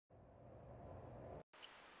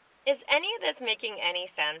Is any of this making any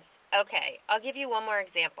sense? Okay, I'll give you one more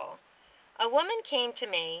example. A woman came to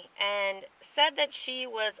me and said that she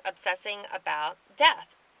was obsessing about death.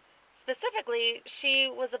 Specifically, she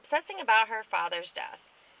was obsessing about her father's death.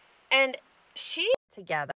 And she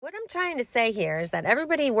together. What I'm trying to say here is that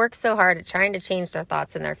everybody works so hard at trying to change their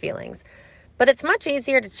thoughts and their feelings. But it's much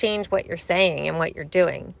easier to change what you're saying and what you're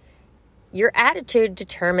doing. Your attitude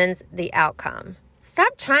determines the outcome.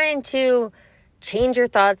 Stop trying to change your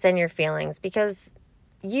thoughts and your feelings because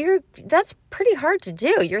that's pretty hard to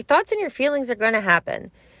do. Your thoughts and your feelings are going to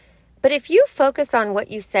happen. But if you focus on what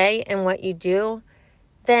you say and what you do,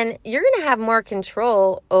 then you're going to have more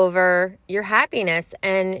control over your happiness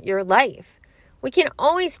and your life. We can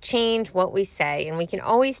always change what we say and we can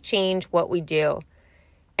always change what we do.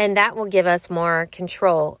 And that will give us more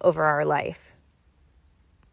control over our life.